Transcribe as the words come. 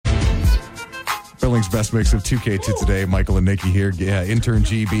Billings Best Mix of 2K2 today. Michael and Nikki here. Yeah, Intern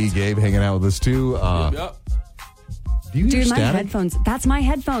GB, Gabe hanging out with us too. Yep. Do you hear Dude, my static? headphones. That's my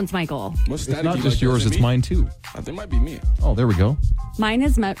headphones, Michael. What's It's not just yours, it's mine too. I think it might be me. Oh, there we go. Mine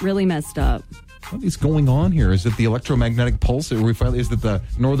is really messed up. What is going on here? Is it the electromagnetic pulse? Is it the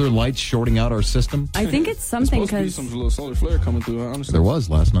northern lights shorting out our system? I think it's something Supposed to be because some little solar flare coming through, honestly. There was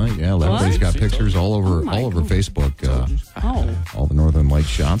last night. Yeah, everybody's got pictures all over Facebook. All the northern light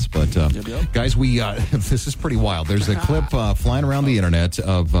shots. But guys, we this is pretty wild. There's a clip flying around the internet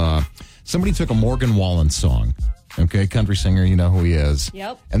of somebody took a Morgan Wallen song. Okay, country singer, you know who he is.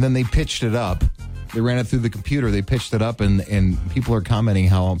 Yep. And then they pitched it up. They ran it through the computer. They pitched it up, and people are commenting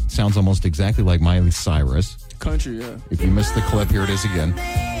how it sounds almost exactly like Miley Cyrus. Country, yeah. If you missed the clip, here it is again.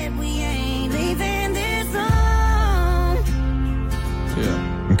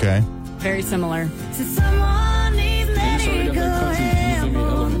 Yeah. Okay. very similar.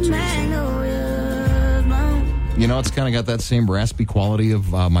 You know, it's kind of got that same raspy quality of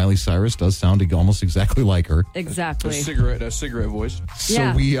Miley Cyrus. Does sound almost exactly like her. Exactly. That cigarette voice. So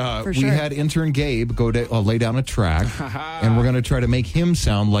yeah, we sure. had intern Gabe go lay down a track, and we're going to try to make him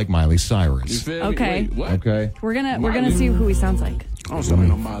sound like Miley Cyrus. You feel Okay. me? Wait, what? Okay. We're gonna see who he sounds like. I don't sound like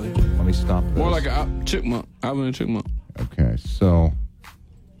no Miley. Let me stop this. More like a chipmunk. Alvin and Chipmunk. Okay, so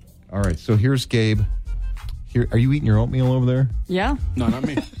all right, so here's Gabe. Here, are you eating your oatmeal over there? Yeah. No, not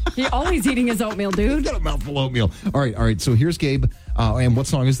me. He always eating his oatmeal, dude. Got a mouthful of oatmeal. All right. So here's Gabe. And what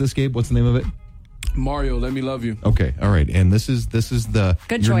song is this, Gabe? What's the name of it? Mario, Let Me Love You. Okay, all right. And this is the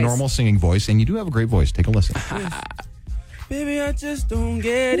Good your choice. normal singing voice, and you do have a great voice. Take a listen. Baby, I just don't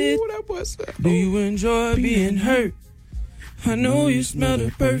get it. Ooh, that was Do you enjoy being hurt? I know you smell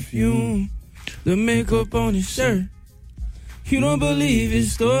the perfume, the makeup on his shirt. You don't believe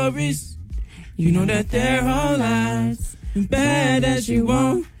his stories. You know that they're all lies. And bad as you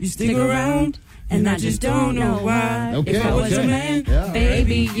want, you stick around. And I just don't know why. Okay, If I was okay. a man, Yeah.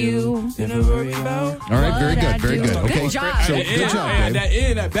 Baby, you. then I worry about. All right, very What I good, very do. good. Good Okay, job. so Good good job,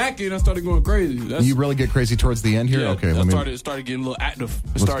 Gabe. That back end, I started going crazy. That's, You really get crazy towards the end here. yeah, Okay, it started getting a little active.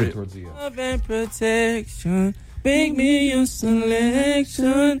 let's get towards the end. Love and protection. Make me your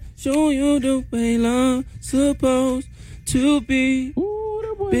selection. Show you the way love's supposed to be.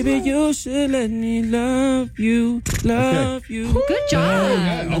 Baby, you should let me love you. Love you. Good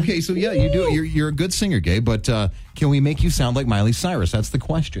job. Okay, so yeah, you do. You're a good singer, Gabe. But can we make you sound like Miley Cyrus? That's the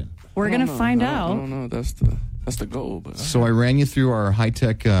question. We're gonna find out. I don't know. That's the goal. But So I ran you through our high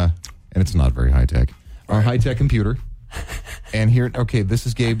tech, and it's not very high tech. Our high tech computer. And here, okay, this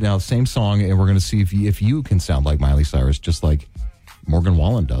is Gabe now, same song, and we're going to see if you can sound like Miley Cyrus, just like Morgan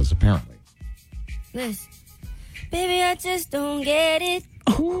Wallen does, apparently. Listen, baby, I just don't get it.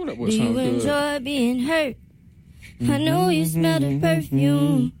 Ooh, that Do was you sound good. enjoy being hurt? I know you smell the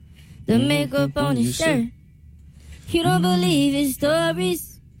perfume, the makeup on his shirt. You don't believe his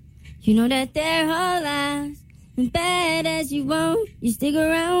stories. You know that they're all lies. And bad as you want, you stick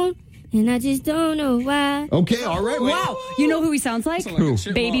around. And I just don't know why. Okay, all right. Wait. Wow. You know who he sounds like? Sound like a Who?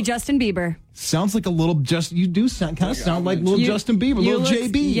 chipmunk. Baby Justin Bieber. Sounds like a little, you do sound like little You- Justin Bieber, you little look-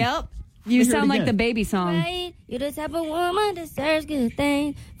 JB. Yep. You Let's hear it sound like again. the baby song. Right? You're the type of woman that deserves good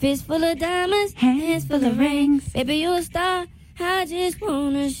things. Fist full of diamonds, Hands full of rings. Baby, you're a star. I just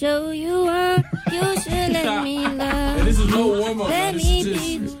wanna show you up. You should let me love. And this is no warm up. Let This me is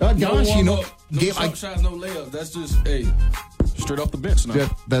be. just Gosh, no you know, warm-up, no Gabe, jump shots, no layups. That's just straight off the bench now.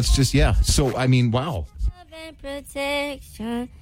 That's just, yeah. So, I mean, wow. Love and protection.